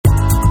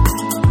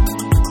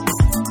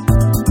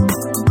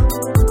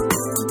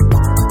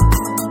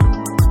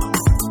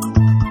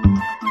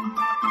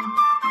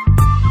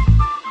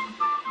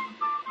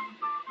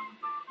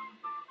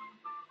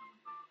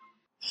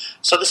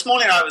this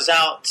morning I was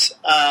out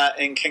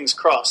in King's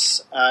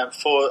Cross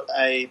for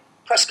a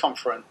press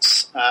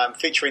conference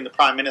featuring the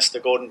Prime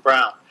Minister, Gordon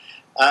Brown.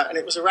 And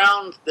it was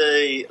around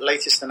the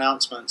latest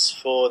announcements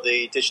for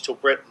the Digital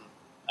Britain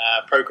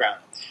programme.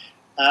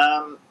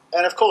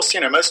 And of course,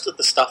 most of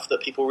the stuff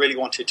that people really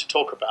wanted to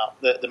talk about,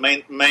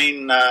 the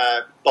main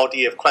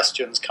body of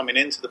questions coming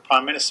into the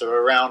Prime Minister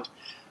are around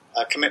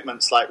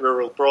commitments like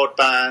rural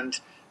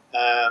broadband,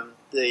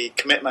 the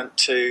commitment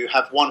to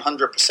have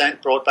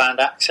 100% broadband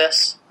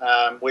access,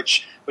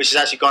 which has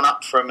actually gone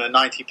up from a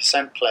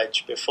 90%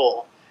 pledge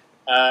before,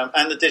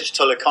 and the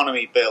digital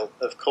economy bill,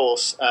 of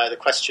course, the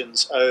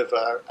questions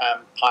over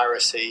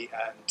piracy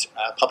and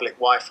public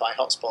Wi-Fi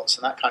hotspots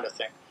and that kind of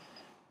thing.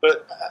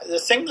 But the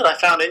thing that I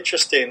found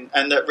interesting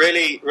and that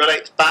really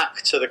relates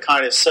back to the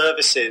kind of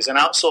services and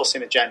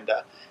outsourcing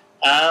agenda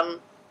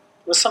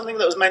was something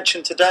that was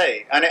mentioned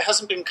today, and it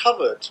hasn't been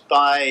covered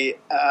by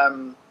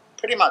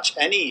pretty much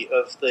any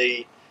of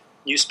the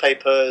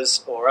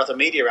newspapers or other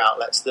media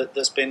outlets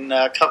that's been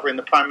covering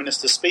the Prime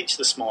Minister's speech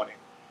this morning.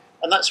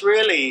 And that's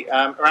really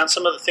around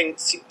some of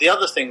the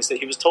other things that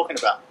he was talking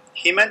about.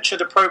 He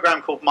mentioned a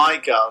program called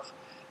MyGov,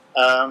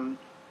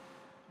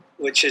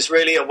 which is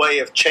really a way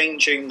of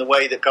changing the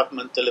way that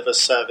government delivers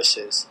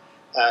services.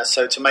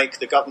 So to make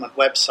the government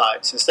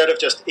websites, instead of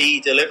just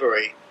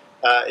e-delivery,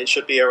 it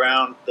should be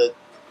around the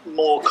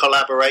more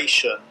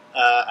collaboration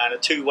and a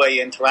two-way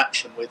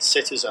interaction with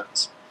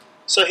citizens.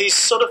 So he's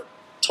sort of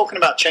talking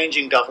about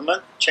changing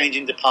government,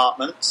 changing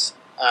departments,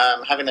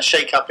 having a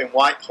shake-up in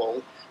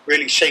Whitehall,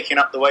 really shaking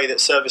up the way that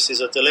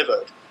services are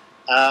delivered.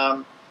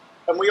 And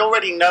we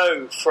already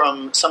know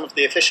from some of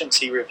the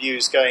efficiency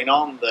reviews going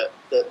on that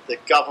the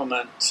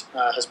government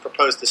has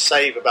proposed to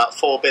save about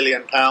 £4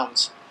 billion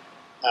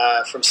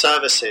from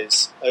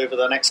services over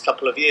the next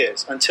couple of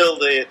years, until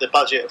the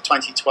budget of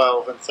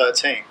 2012 and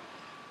 13.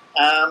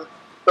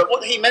 But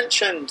what he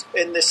mentioned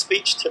in this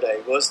speech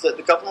today was that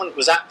the government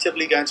was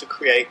actively going to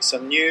create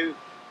some new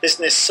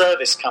business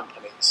service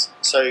companies.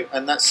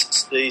 And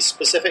that's the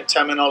specific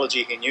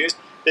terminology he used,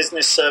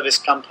 business service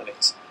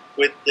companies,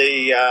 with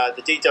the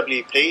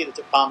DWP, the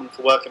Department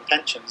for Work and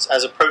Pensions,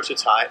 as a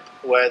prototype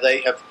where they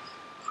have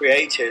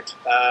created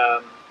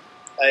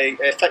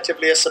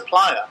effectively a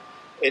supplier.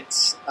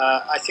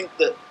 I think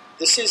that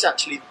this is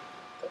actually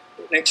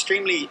an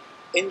extremely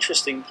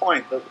interesting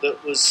point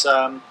that was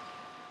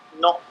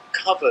not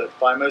covered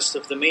by most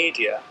of the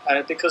media,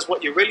 because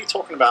what you're really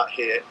talking about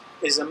here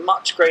is a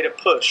much greater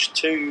push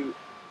to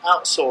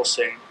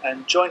outsourcing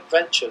and joint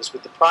ventures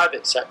with the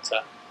private sector.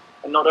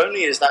 And not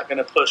only is that going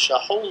to push a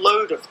whole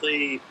load of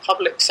the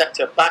public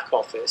sector back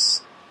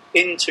office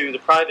into the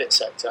private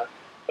sector,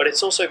 but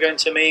it's also going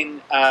to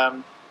mean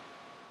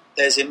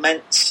there's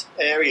immense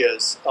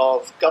areas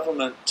of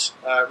government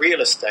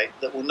real estate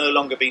that will no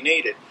longer be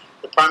needed.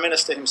 The Prime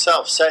Minister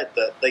himself said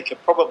that they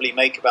could probably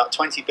make about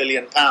 £20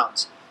 billion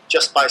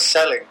just by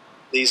selling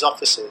these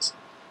offices.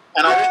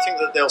 And I don't think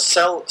that they'll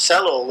sell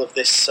all of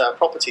this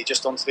property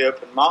just onto the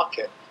open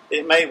market.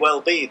 It may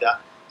well be that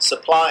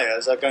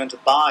suppliers are going to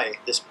buy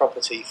this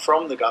property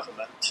from the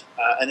government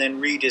and then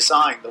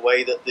redesign the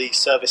way that the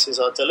services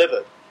are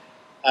delivered.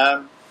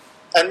 And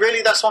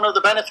really that's one of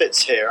the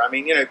benefits here. I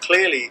mean,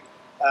 clearly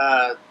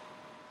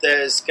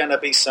there's going to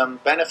be some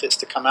benefits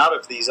to come out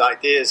of these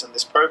ideas and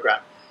this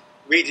program.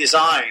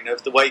 Redesign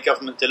of the way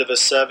government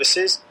delivers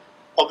services,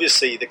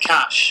 obviously the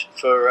cash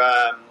for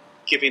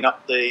giving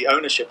up the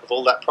ownership of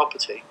all that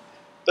property.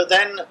 But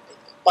then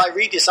by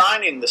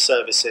redesigning the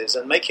services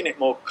and making it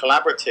more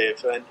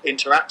collaborative and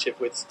interactive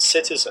with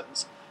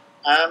citizens,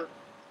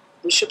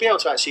 we should be able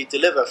to actually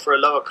deliver for a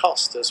lower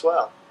cost as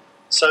well.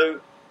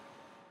 So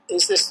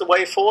is this the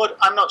way forward?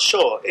 I'm not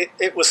sure.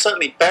 It was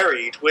certainly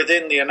buried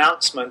within the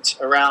announcement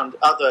around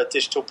other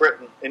Digital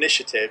Britain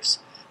initiatives.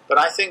 But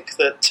I think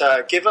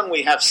that given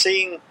we have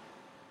seen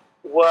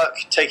work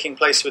taking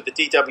place with the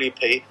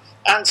DWP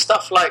and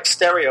stuff like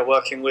Steria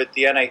working with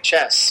the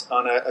NHS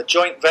on a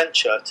joint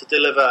venture to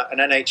deliver an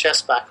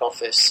NHS back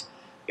office,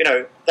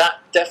 that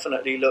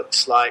definitely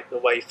looks like the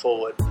way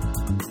forward.